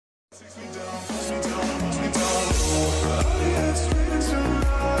Guys,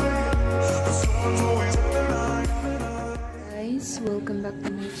 welcome back to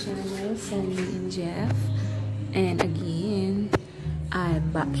my channel, Sandy and Jeff. And again,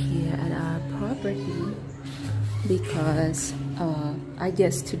 I'm back here at our property because I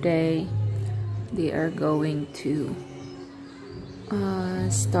guess today they are going to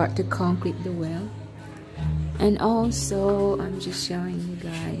start to concrete the well. And also, I'm just showing you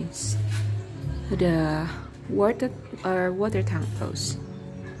guys the water tank posts.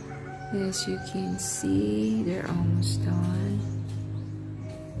 As you can see, they're almost done.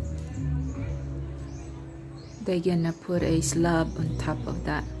 They're gonna put a slab on top of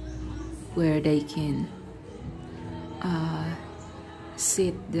that where they can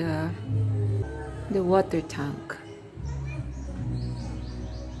sit the water tank.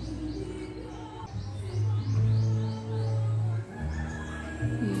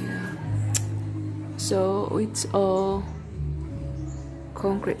 So it's all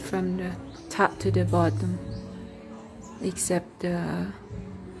concrete from the top to the bottom, except the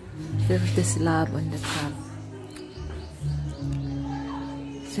slab on the top.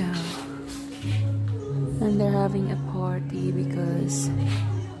 So, and they're having a party because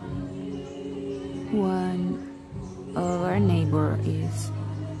one of our neighbor is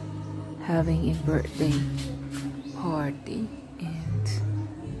having a birthday party, and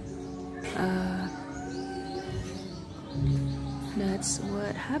that's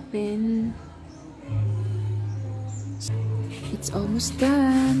what happened. It's almost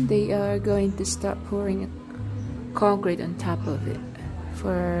done. They are going to start pouring concrete on top of it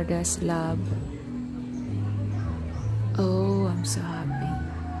for the slab. Oh, I'm so happy.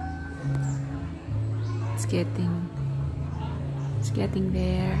 It's getting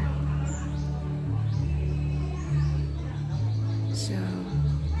there. So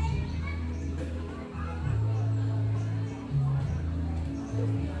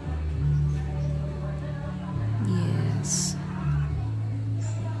yes.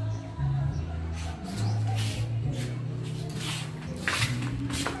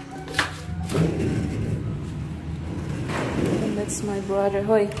 And that's my brother.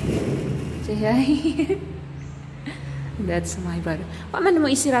 Hoy. Say hi. That's my brother. Paano mo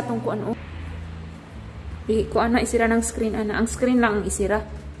isira tong kuan o? Kuan na isira ng screen ana. Ang screen lang ang isira.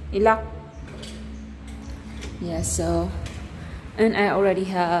 Ilak. Yeah, so and I already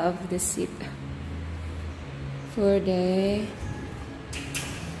have the seat for the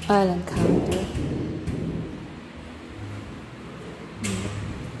island counter.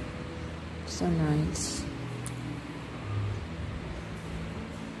 So nice.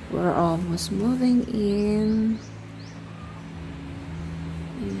 We're almost moving in,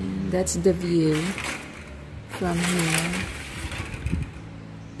 and that's the view from here.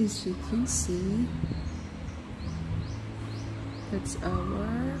 As you can see, that's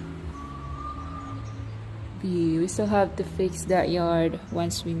our view. We still have to fix that yard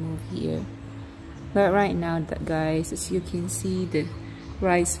once we move here, but right now, guys, as you can see, the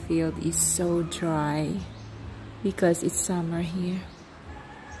rice field is so dry because it's summer here.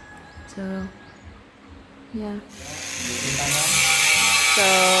 So yeah, so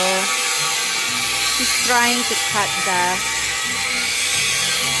she's trying to cut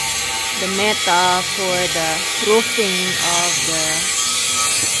the metal for the roofing of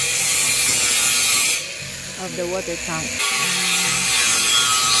the water tank.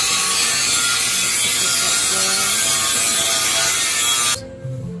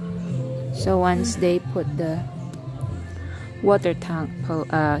 So once they put the water tank,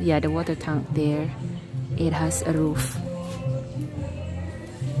 the water tank there, it has a roof.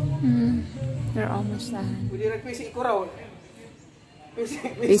 They're almost done.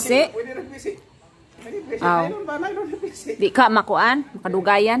 Pisi? Di ka makuan,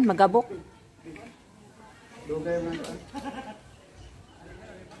 makadugayan, magabok.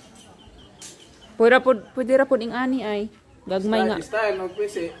 Pwede ra pud ing ani ay gagmay nga. Style no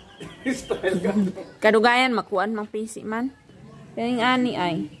pisi. Kadugayan makuan mang pisi man. Ing ani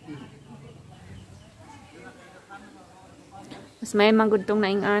ay. Mas may manggudtong na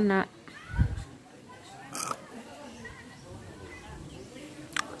ing ana.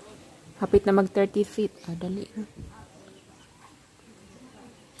 Hapit na mag 30 feet. Dali.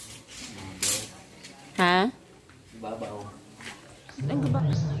 Ha? Babaw. Ay, ba?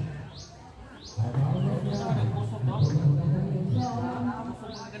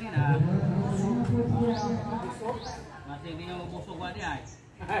 Masih hindi mo busog ba di ay?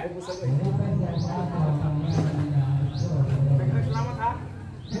 Ay, busog. Salamat ha.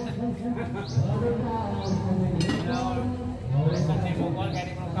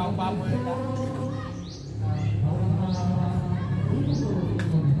 Salamat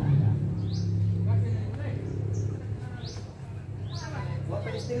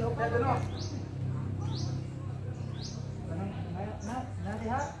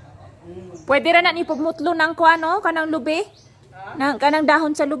Pwede ra na ni pumutlo ng kuano kanang lubi? Nang kanang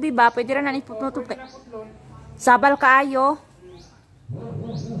dahon sa lubi ba? Pwede ra na ni pumutlo. Sabal kaayo.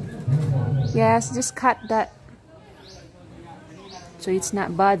 Yes, just cut that. So it's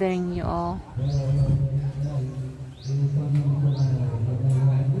not bothering you all.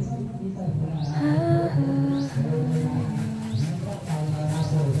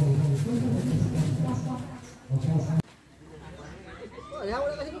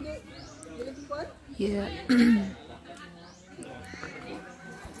 Yeah.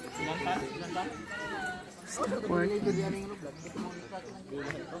 Stop working.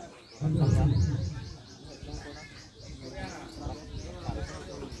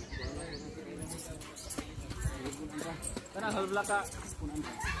 Kana sa belaka.